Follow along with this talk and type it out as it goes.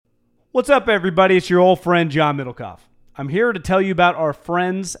What's up, everybody? It's your old friend, John Middlecoff. I'm here to tell you about our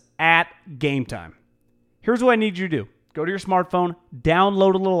friends at Game Time. Here's what I need you to do. Go to your smartphone,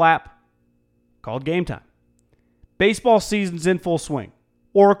 download a little app called Game Time. Baseball season's in full swing.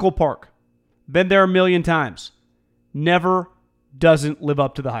 Oracle Park. Been there a million times. Never doesn't live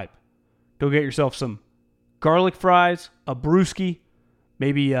up to the hype. Go get yourself some garlic fries, a brewski,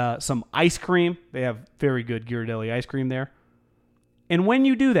 maybe some ice cream. They have very good Ghirardelli ice cream there. And when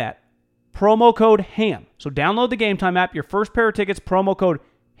you do that, promo code HAM. So download the Game Time app. Your first pair of tickets, promo code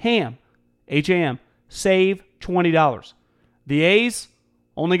HAM, H-A-M, save $20. The A's,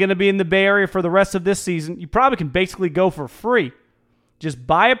 only going to be in the Bay Area for the rest of this season. You probably can basically go for free. Just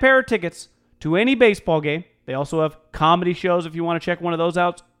buy a pair of tickets to any baseball game. They also have comedy shows if you want to check one of those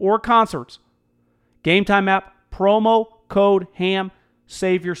out, or concerts. Game Time app, promo code HAM,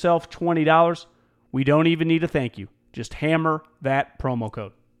 save yourself $20. We don't even need a thank you. Just hammer that promo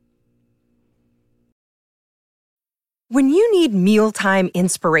code. When you need mealtime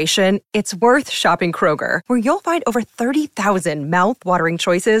inspiration, it's worth shopping Kroger, where you'll find over 30,000 mouth-watering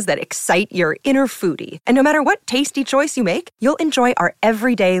choices that excite your inner foodie. And no matter what tasty choice you make, you'll enjoy our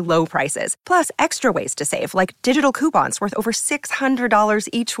everyday low prices, plus extra ways to save, like digital coupons worth over $600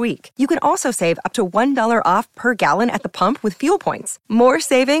 each week. You can also save up to $1 off per gallon at the pump with fuel points. More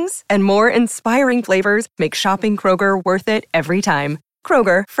savings and more inspiring flavors make shopping Kroger worth it every time.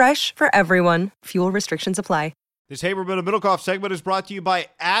 Kroger, fresh for everyone. Fuel restrictions apply. This Haberman and Middlecoff segment is brought to you by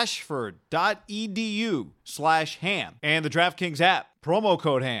ashford.edu/ham and the DraftKings app, promo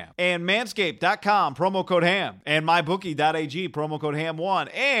code HAM, and manscaped.com, promo code HAM, and mybookie.ag, promo code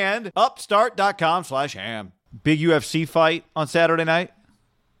HAM1, and upstart.com/ham. Big UFC fight on Saturday night.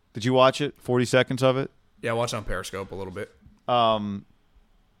 Did you watch it? 40 seconds of it? Yeah, I watched on Periscope a little bit.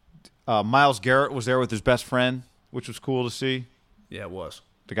 Myles Garrett was there with his best friend, which was cool to see. Yeah, it was.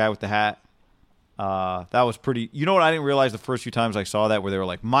 The guy with the hat. That was pretty. You know what? I didn't realize the first few times I saw that, where they were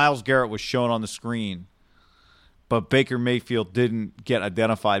like, Myles Garrett was shown on the screen, but Baker Mayfield didn't get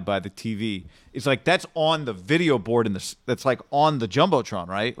identified by the TV. It's like that's on the video board that's like on the jumbotron,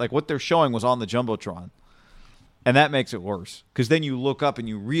 right? Like what they're showing was on the jumbotron, and that makes it worse because then you look up and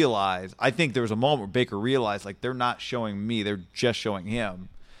you realize. I think there was a moment where Baker realized like they're not showing me, they're just showing him,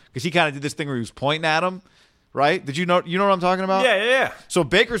 because he kind of did this thing where he was pointing at him. Right? Did you know? You know what I'm talking about? Yeah. So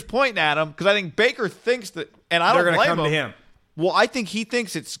Baker's pointing at him because I think Baker thinks that, and I don't blame him. They're going to come to him. Well, I think he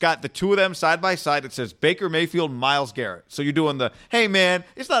thinks it's got the two of them side by side. It says Baker Mayfield, Myles Garrett. So you're doing the, hey man,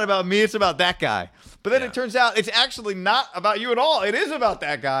 it's not about me, it's about that guy. But then it turns out it's actually not about you at all. It is about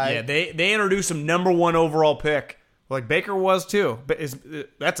that guy. Yeah, they introduced some number one overall pick, like Baker was too. But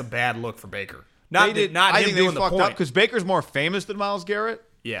that's a bad look for Baker. I think they fucked up because Baker's more famous than Myles Garrett.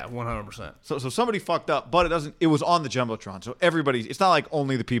 Yeah, 100%. So somebody fucked up, but it was on the jumbotron. So it's not like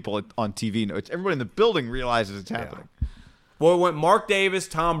only the people on TV know. It's everybody in the building realizes it's happening. Yeah. Well, it went Mark Davis,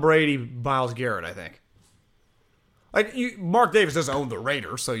 Tom Brady, Myles Garrett, I think. Mark Davis doesn't own the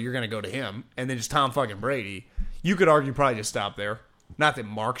Raiders, so you're going to go to him, and then just Tom fucking Brady. You could argue probably just stop there. Not that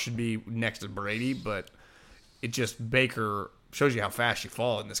Mark should be next to Brady, but it just Baker shows you how fast you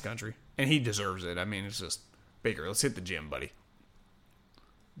fall in this country, and he deserves it. I mean, it's just Baker. Let's hit the gym, buddy.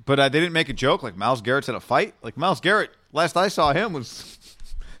 But they didn't make a joke like Myles Garrett's in a fight. Like Myles Garrett, last I saw him, was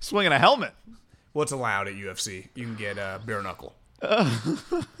swinging a helmet. What's allowed at UFC? You can get bare knuckle.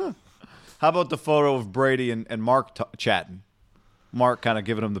 How about the photo of Brady and Mark chatting? Mark kind of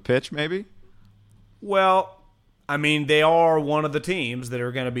giving him the pitch, maybe? Well, I mean, they are one of the teams that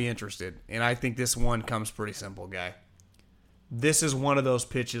are going to be interested. And I think this one comes pretty simple, guy. This is one of those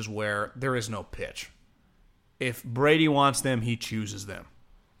pitches where there is no pitch. If Brady wants them, he chooses them.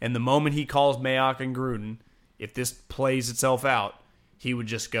 And the moment he calls Mayock and Gruden, if this plays itself out, he would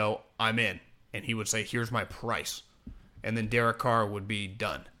just go, I'm in. And he would say, here's my price. And then Derek Carr would be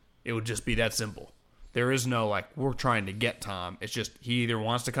done. It would just be that simple. There is no, we're trying to get Tom. It's just he either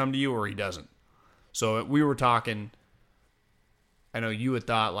wants to come to you or he doesn't. So we were talking, I know you had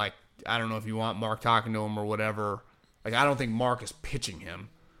thought, I don't know if you want Mark talking to him or whatever. I don't think Mark is pitching him.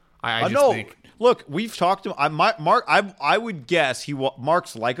 I just think... Look, we've talked to him. Mark. I would guess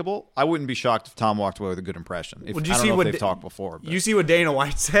Mark's likable. I wouldn't be shocked if Tom walked away with a good impression. I don't know if they've talked before. But. You see what Dana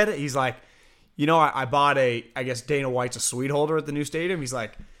White said? He's like, I bought I guess Dana White's a suite holder at the new stadium. He's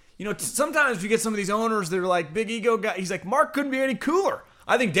like, sometimes you get some of these owners that are like big ego guys. He's like, Mark couldn't be any cooler.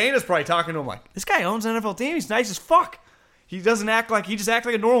 I think Dana's probably talking to him like, this guy owns an NFL team. He's nice as fuck. He doesn't act like, he just acts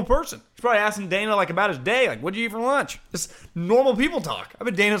like a normal person. He's probably asking Dana about his day. What'd you eat for lunch? Just normal people talk. I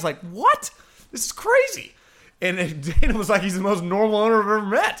bet Dana's like, what? This is crazy. And Dana was like, he's the most normal owner I've ever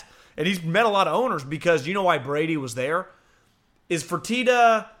met. And he's met a lot of owners because you know why Brady was there? Is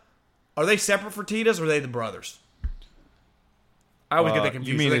Fertitta Are they separate Fertittas or are they the brothers? I always get that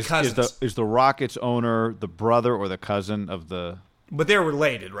confused. You mean Are they cousins? is the Rockets owner the brother or the cousin of the? But they're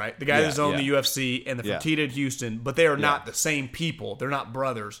related, right? The guy Yeah, that's owned the yeah. UFC and the Yeah. Fertitta at Houston, but they are not the same people. They're not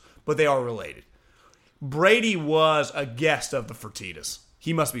brothers, but they are related. Brady was a guest of the Fertittas.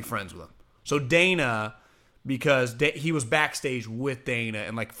 He must be friends with them. So Dana, because he was backstage with Dana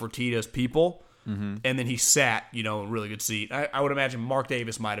and like Fertitta's people, and then he sat, in a really good seat. I would imagine Mark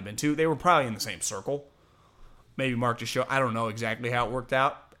Davis might have been too. They were probably in the same circle. Maybe Mark just showed. I don't know exactly how it worked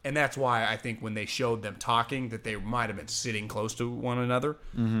out. And that's why I think when they showed them talking, that they might have been sitting close to one another.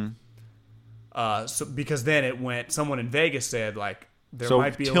 So because then it went. Someone in Vegas said like there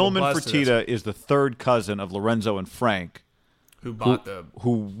might be a Tillman little buzz to this. Fertitta is the third cousin of Lorenzo and Frank, Who bought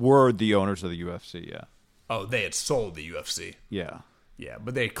who were the owners of the UFC. Yeah, Oh, they had sold the UFC. yeah. Yeah,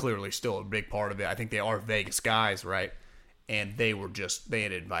 but they clearly still a big part of it. I think they are Vegas guys, right? And they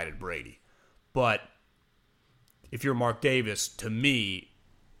had invited Brady. But if you're Mark Davis, to me,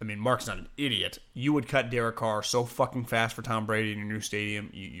 I mean, Mark's not an idiot. You would cut Derek Carr so fucking fast for Tom Brady in your new stadium,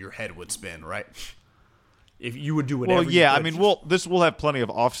 your head would spin, right? If you would do whatever. Well, yeah. you I could. mean, we'll have plenty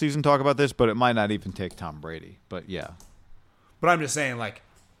of off-season talk about this, but it might not even take Tom Brady. But yeah, But I'm just saying, like,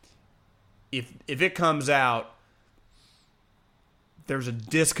 if it comes out, there's a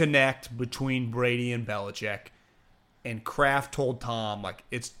disconnect between Brady and Belichick, and Kraft told Tom, like,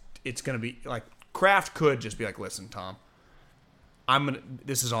 it's going to be, like, Kraft could just be like, listen, Tom,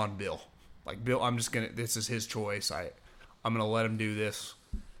 this is on Bill. Like, Bill, this is his choice. I'm going to let him do this.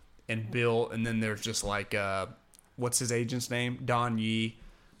 And Bill, and then there's just like, what's his agent's name? Don Yee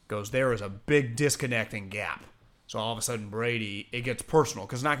goes, there is a big disconnecting gap. So all of a sudden, Brady, it gets personal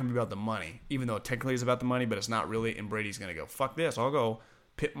because it's not going to be about the money, even though technically it's about the money, but it's not really. And Brady's going to go, fuck this, I'll go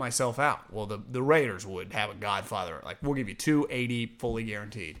pit myself out. Well, the Raiders would have a godfather. Like, we'll give you $280 fully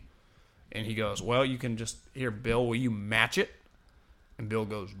guaranteed. And he goes, well, you can just, here, Bill, will you match it? And Bill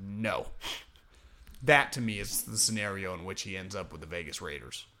goes, no. That, to me, is the scenario in which he ends up with the Vegas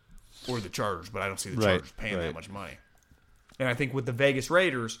Raiders. Or the Chargers, but I don't see the Right, Chargers paying right. that much money. And I think with the Vegas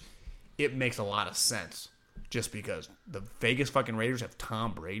Raiders, it makes a lot of sense. Just because the Vegas fucking Raiders have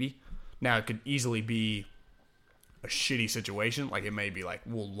Tom Brady. Now, it could easily be a shitty situation. Like, it may be like,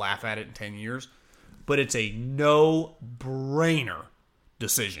 we'll laugh at it in 10 years. But it's a no-brainer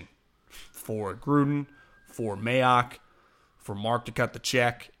decision for Gruden, for Mayock, for Mark to cut the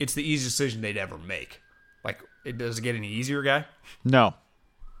check. It's the easiest decision they'd ever make. Like, does it get any easier, guy? no.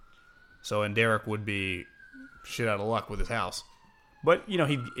 So, and Derek would be shit out of luck with his house. But, he'd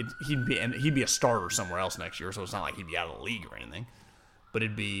be a starter somewhere else next year, so it's not like he'd be out of the league or anything. But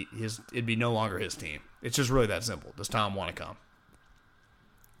it'd be no longer his team. It's just really that simple. Does Tom want to come?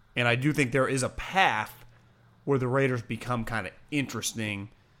 And I do think there is a path where the Raiders become kind of interesting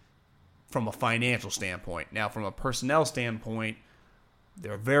from a financial standpoint. Now, from a personnel standpoint,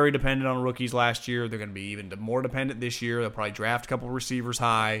 they're very dependent on rookies last year. They're going to be even more dependent this year. They'll probably draft a couple of receivers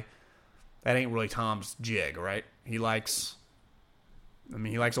high. That ain't really Tom's jig, right? He likes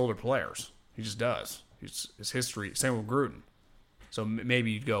older players. He just does. His history. Same with Gruden. So maybe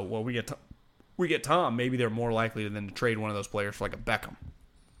you'd go, well, we get Tom. Maybe they're more likely than to trade one of those players for like a Beckham.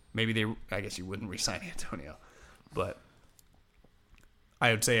 Maybe I guess you wouldn't re-sign Antonio, but I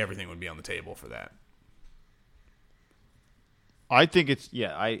would say everything would be on the table for that. I think it's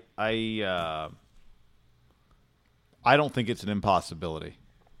I don't think it's an impossibility.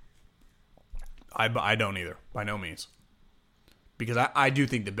 I don't either, by no means. Because I do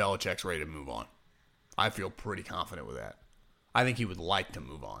think that Belichick's ready to move on. I feel pretty confident with that. I think he would like to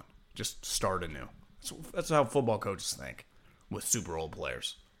move on. Just start anew. That's how football coaches think with super old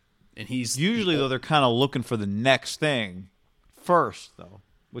players. And he's Usually, though, they're kind of looking for the next thing first, though,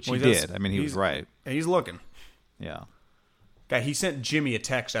 which he did. I mean, he was right. And he's looking. Yeah. Guy, he sent Jimmy a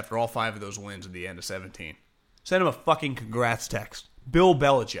text after all 5 of those wins at the end of 17. Sent him a fucking congrats text. Bill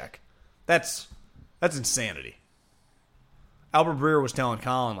Belichick. That's insanity. Albert Breer was telling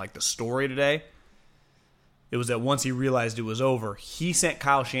Colin, like, the story today. It was that once he realized it was over, he sent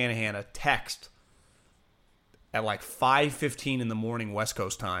Kyle Shanahan a text at like 5:15 in the morning West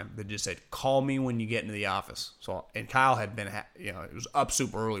Coast time that just said, call me when you get into the office. So, and Kyle had been, it was up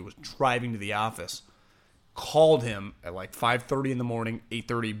super early, was driving to the office, called him at like 5:30 in the morning,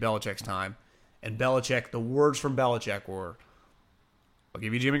 8:30 Belichick's time, and Belichick, the words from Belichick were, I'll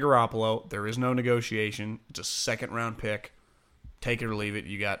give you Jimmy Garoppolo. There is no negotiation. It's a second-round pick. Take it or leave it.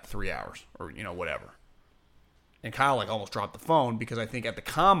 You got 3 hours or, whatever. And Kyle, like, almost dropped the phone because I think at the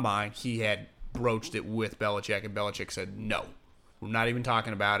Combine, he had broached it with Belichick, and Belichick said, no, we're not even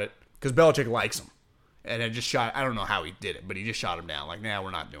talking about it because Belichick likes him. And I don't know how he did it, but he just shot him down. Like, nah, we're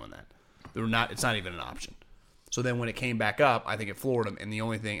not doing that. It's not even an option. So then when it came back up, I think it floored him. And the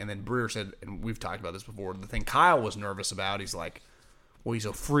only thing, and then Breer said, and we've talked about this before, the thing Kyle was nervous about, he's like, well, he's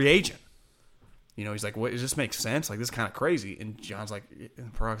a free agent. He's like, what, does this make sense? Like, this is kind of crazy. And John's like,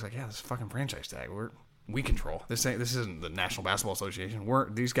 and Parag's like, yeah, this is a fucking franchise tag. We control. This isn't the National Basketball Association.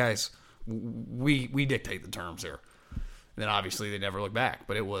 These guys, we dictate the terms here. And then obviously they never look back.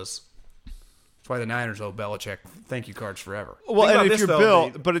 But that's why the Niners owe Belichick thank you cards forever. Well, and if you're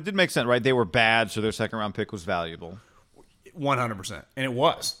Bill, but it did make sense, right? They were bad, so their second round pick was valuable. 100%, and it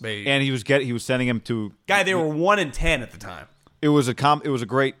was. And he was sending him to they were 1-10 at the time. It was a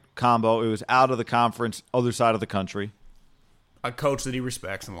great combo. It was out of the conference, other side of the country. A coach that he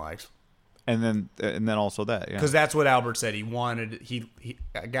respects and likes. And then also that, yeah. Because that's what Albert said. He wanted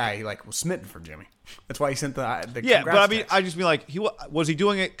a guy he was smitten for Jimmy. That's why he sent the yeah. But I mean, text. I just mean was he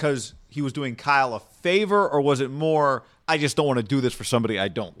doing it because he was doing Kyle a favor, or was it more I just don't want to do this for somebody I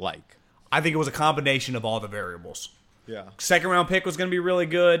don't like? I think it was a combination of all the variables. Yeah. Second round pick was going to be really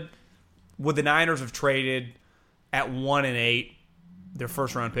good. Would the Niners have traded at 1-8 their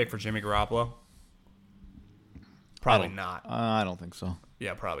first round pick for Jimmy Garoppolo? Probably not. I don't think so.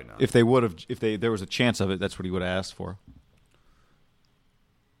 Yeah, probably not. If they would have, there was a chance of it, that's what he would have asked for.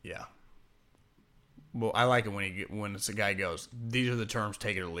 Yeah. Well, I like it when it's a guy goes, these are the terms,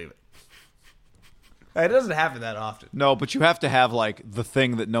 take it or leave it. It doesn't happen that often. No, but you have to have the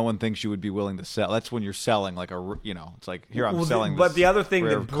thing that no one thinks you would be willing to sell. That's when you're selling it's like, here I'm selling. But the other thing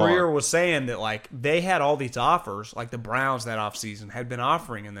that Breer Breer was saying that they had all these offers, like the Browns that offseason had been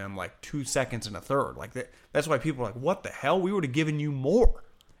offering in them 2 seconds and a third. That's why people are like, what the hell? We would have given you more.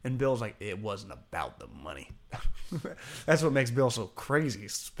 And Bill's like, it wasn't about the money. That's what makes Bill so crazy,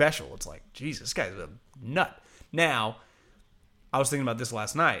 special. It's like, Jesus, this guy's a nut. Now, I was thinking about this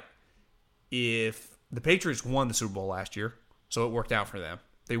last night. If the Patriots won the Super Bowl last year, so it worked out for them.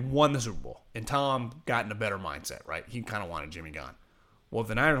 They won the Super Bowl, and Tom got in a better mindset, right? He kind of wanted Jimmy gone. Well, if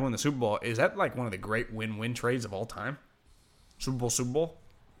the Niners win the Super Bowl, is that one of the great win-win trades of all time? Super Bowl,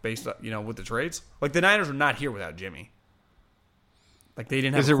 based with the trades? The Niners are not here without Jimmy. They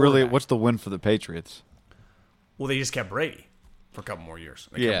didn't have. Is it really? What's the win for the Patriots? Well, they just kept Brady for a couple more years.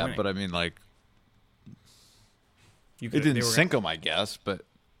 Yeah, but I mean, it didn't sink them, I guess, but.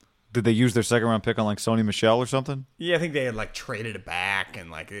 Did they use their second round pick on Sony Michel or something? Yeah, I think they had traded it back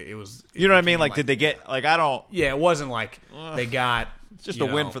and it was. You know what I mean? Did they get I don't? Yeah, it wasn't they got. It's just a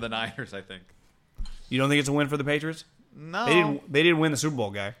win for the Niners, I think. You don't think it's a win for the Patriots? No, they didn't win the Super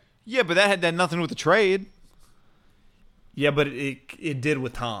Bowl, guy. Yeah, but that had nothing to do with the trade. Yeah, but it did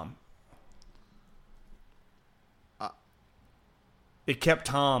with Tom. It kept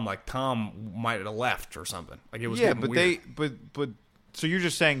Tom Tom might have left or something. It was weird. but. So you're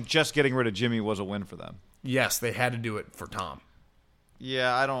just saying just getting rid of Jimmy was a win for them? Yes, they had to do it for Tom.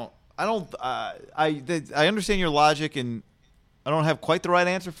 Yeah, I understand your logic, and I don't have quite the right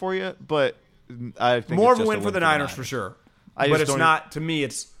answer for you, but I think more it's of a just win for the Niners for sure. But it's not to me.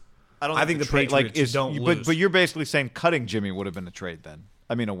 It's I think the Patriots don't lose. But you're basically saying cutting Jimmy would have been a trade then.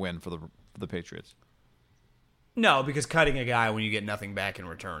 I mean, a win for the Patriots. No, because cutting a guy when you get nothing back in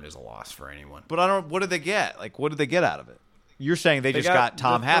return is a loss for anyone. But what did they get? What did they get out of it? You're saying they just got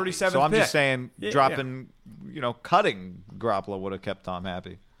Tom happy. So I'm just saying dropping, cutting Garoppolo would have kept Tom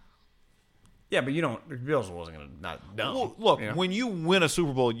happy. Yeah, but Bills wasn't going to not dumb. Well, look, when you win a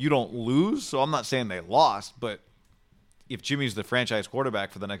Super Bowl, you don't lose. So I'm not saying they lost, but if Jimmy's the franchise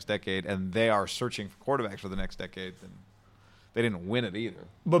quarterback for the next decade and they are searching for quarterbacks for the next decade, then they didn't win it either.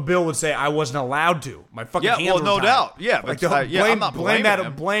 But Bill would say, I wasn't allowed to. My fucking hands were no tied. doubt. Yeah, but I'm not blaming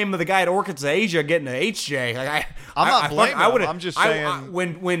him. Blame the guy at Orchids Asia getting an HJ. I'm not blaming him. I'm just saying.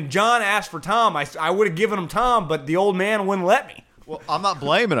 When John asked for Tom, I would have given him Tom, but the old man wouldn't let me. Well, I'm not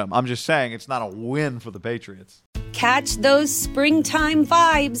blaming him. I'm just saying it's not a win for the Patriots. Catch those springtime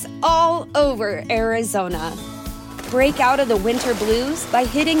vibes all over Arizona. Break out of the winter blues by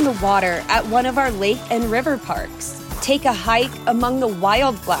hitting the water at one of our lake and river parks. Take a hike among the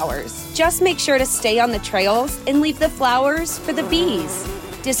wildflowers. Just make sure to stay on the trails and leave the flowers for the bees.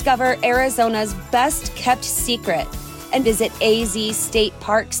 Discover Arizona's best kept secret and visit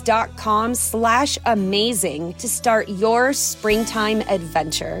azstateparks.com/amazing to start your springtime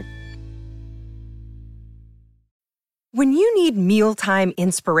adventure. When you need mealtime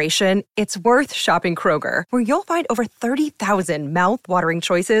inspiration, it's worth shopping Kroger, where you'll find over 30,000 mouth-watering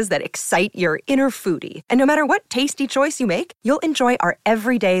choices that excite your inner foodie. And no matter what tasty choice you make, you'll enjoy our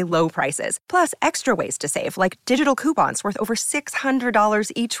everyday low prices, plus extra ways to save, like digital coupons worth over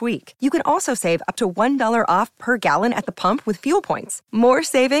 $600 each week. You can also save up to $1 off per gallon at the pump with fuel points. More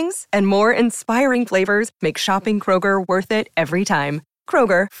savings and more inspiring flavors make shopping Kroger worth it every time.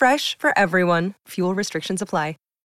 Kroger, fresh for everyone. Fuel restrictions apply.